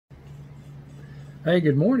Hey,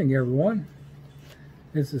 good morning, everyone.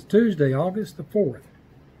 This is Tuesday, August the 4th.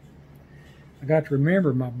 I got to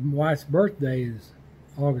remember my wife's birthday is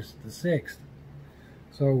August the 6th,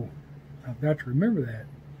 so I've got to remember that.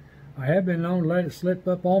 I have been known to let it slip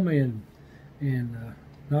up on me and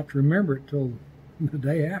not to remember it till the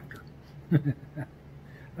day after.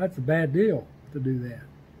 That's a bad deal to do that.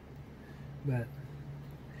 But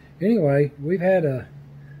anyway, we've had an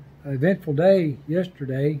eventful day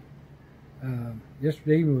yesterday.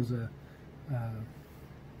 Yesterday evening was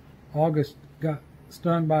August got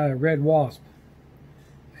stung by a red wasp,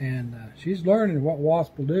 and she's learning what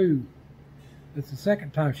wasps will do. It's the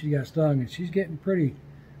second time she got stung, and she's getting pretty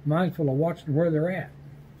mindful of watching where they're at.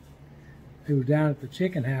 He was down at the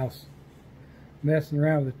chicken house messing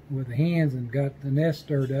around with the hens and got the nest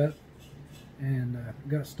stirred up and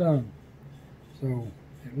got stung. So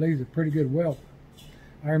it leaves a pretty good whelp.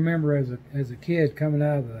 I remember as a kid coming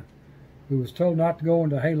out of we was told not to go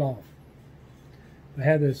into the hayloft. They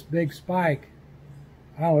had this big spike.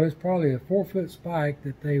 I don't know, it was probably a 4-foot spike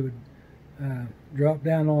that they would drop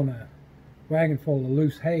down on a wagon full of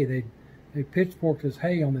loose hay. They pitchforked this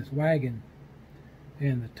hay on this wagon,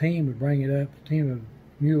 and the team would bring it up. The team of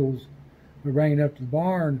mules would bring it up to the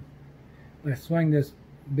barn. They swing this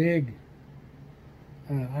big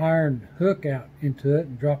iron hook out into it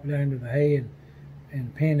and drop it down into the hay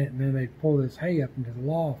and pin it, and then they'd pull this hay up into the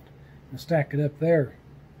loft and stack it up there,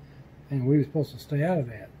 and we were supposed to stay out of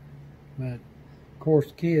that. But of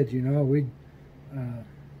course, kids, you know, we'd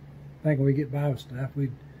thinking we'd get by with stuff,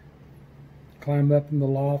 we'd climb up in the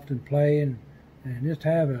loft and play and just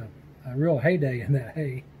have a real heyday in that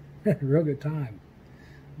hay. A real good time.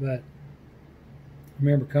 But I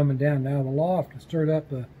remember coming down out of the loft and stirred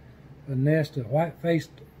up a nest of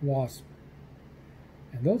white-faced wasps,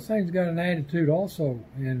 and those things got an attitude also,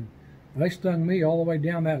 and they stung me all the way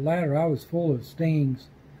down that ladder. I was full of stings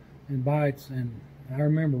and bites, and I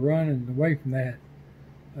remember running away from that,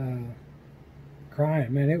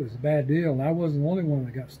 crying. Man, it was a bad deal, and I wasn't the only one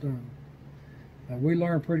that got stung. We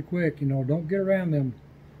learned pretty quick, you know, don't get around them.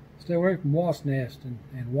 Stay away from wasp nests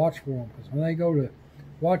and watch for them, because when they go to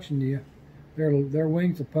watching you, their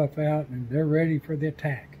wings will puff out, and they're ready for the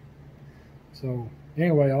attack. So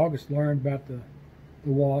anyway, August learned about the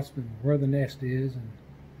wasp and where the nest is, and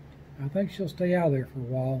I think she'll stay out of there for a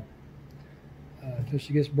while until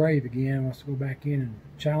she gets brave again, wants to go back in and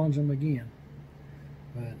challenge them again.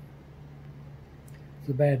 But it's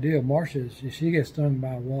a bad deal. Marcia, if she gets stung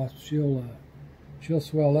by a wasp, she'll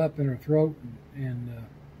swell up in her throat and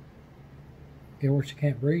get where she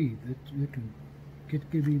can't breathe. It can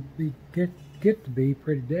get to be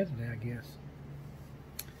pretty deadly, I guess.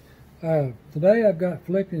 Today I've got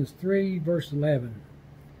Philippians 3 verse 11,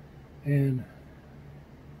 and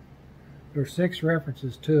there's 6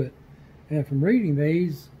 references to it. And from reading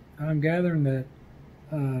these, I'm gathering that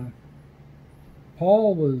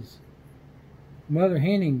Paul was mother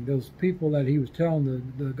henning those people that he was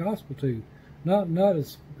telling the gospel to. Not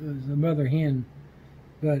as a mother hen,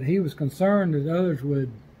 but he was concerned that others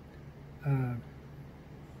would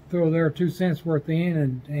throw their 2 cents worth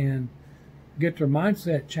in and get their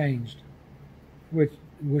mindset changed,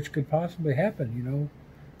 which could possibly happen, you know.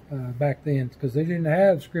 Back then, because they didn't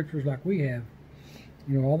have scriptures like we have.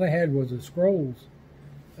 You know, all they had was the scrolls.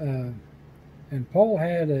 And Paul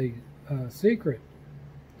had a secret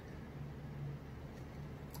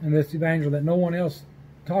in this evangel that no one else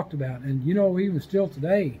talked about. And you know, even still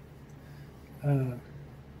today, the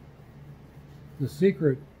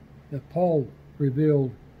secret that Paul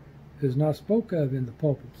revealed is not spoke of in the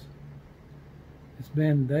pulpits. They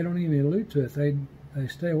don't even allude to it. They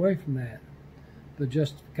stay away from that. The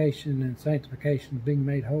justification and sanctification of being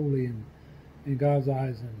made holy in God's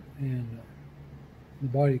eyes and the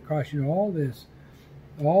body of Christ. You know, all this,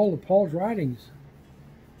 all of Paul's writings,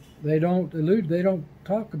 they don't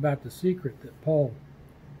talk about the secret that Paul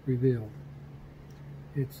revealed.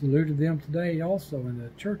 It's alluded to them today also in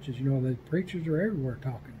the churches. You know, the preachers are everywhere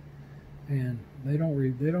talking, and they don't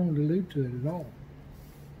allude to it at all.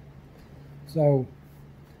 So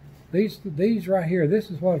these right here, this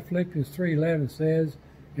is what Philippians 3:11 says,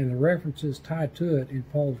 and the references tied to it in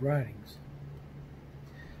Paul's writings.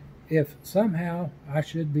 If somehow I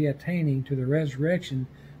should be attaining to the resurrection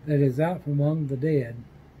that is out from among the dead,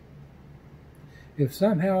 if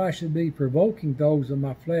somehow I should be provoking those of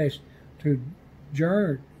my flesh to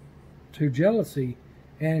jealousy,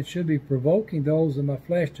 and should be provoking those of my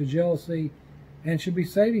flesh to jealousy, and should be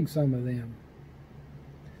saving some of them,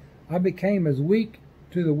 I became as weak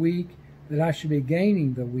to the weak, that I should be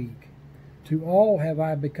gaining the weak. To all have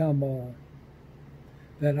I become all,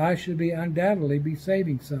 that I should be undoubtedly be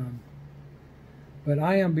saving some. But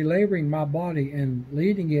I am belaboring my body and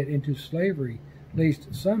leading it into slavery,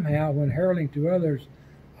 lest somehow, when heralding to others,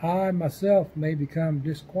 I myself may become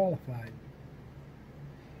disqualified.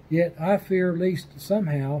 Yet I fear lest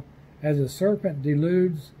somehow, as a serpent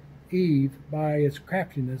deludes Eve by its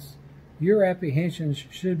craftiness, your apprehensions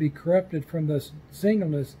should be corrupted from the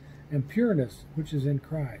singleness and pureness which is in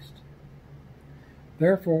Christ.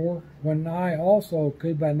 Therefore, when I also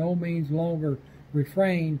could by no means longer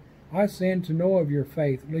refrain, I send to know of your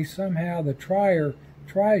faith, lest somehow the trier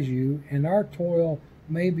tries you, and our toil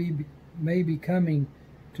may be coming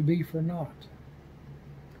to be for naught.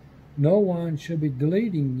 No one should be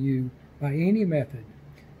deleting you by any method,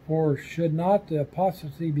 for should not the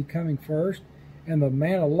apostasy be coming first, and the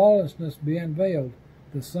man of lawlessness be unveiled,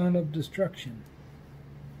 the son of destruction?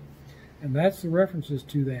 And that's the references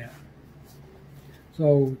to that.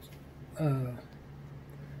 So,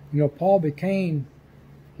 Paul became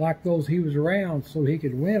like those he was around so he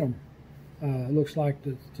could win them. It looks like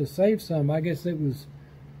to save some. I guess it was,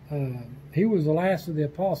 he was the last of the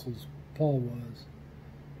apostles, Paul was.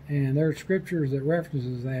 And there are scriptures that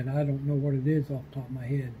references that. I don't know what it is off the top of my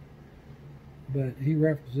head. But he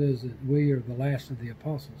references that we are the last of the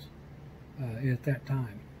apostles at that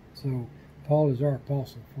time. So Paul is our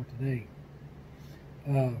apostle for today.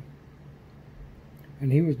 And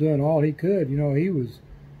he was doing all he could. He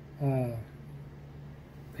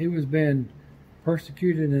was being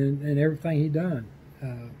persecuted in everything he done.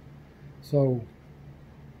 So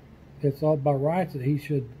it's all by rights that he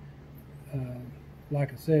should,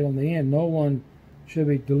 like I said on the end, no one should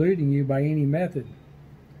be deluding you by any method.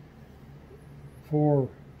 For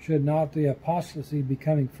should not the apostasy be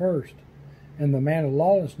coming first, and the man of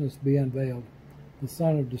lawlessness be unveiled, the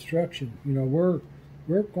son of destruction?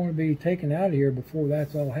 We're going to be taken out of here before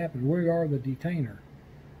that's all happened. We are the detainer.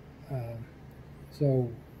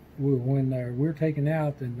 So when we're taken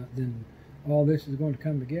out, then all this is going to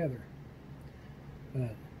come together.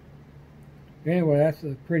 But anyway, that's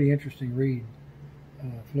a pretty interesting read,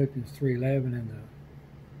 Philippians 3:11 and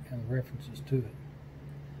the references to it.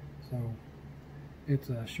 So it's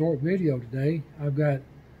a short video today. I've got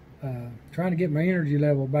trying to get my energy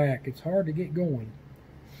level back. It's hard to get going.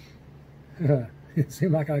 It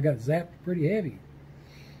seemed like I got zapped pretty heavy,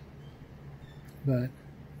 but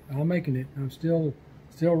I'm making it. I'm still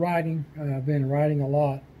writing. I've been writing a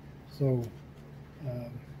lot, so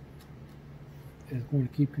it's going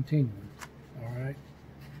to keep continuing. All right.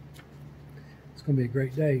 It's going to be a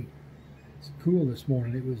great day. It's cool this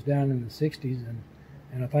morning. It was down in the 60s,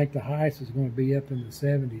 and I think the highest is going to be up in the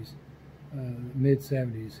 70s, mid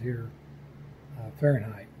 70s here,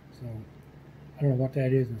 Fahrenheit. So I don't know what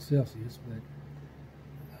that is in Celsius, but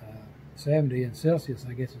 70 in Celsius,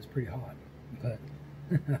 I guess, is pretty hot. But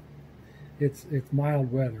it's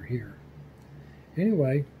mild weather here.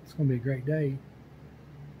 Anyway, it's going to be a great day.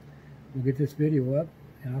 We'll get this video up,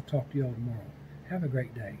 and I'll talk to you all tomorrow. Have a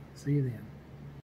great day. See you then.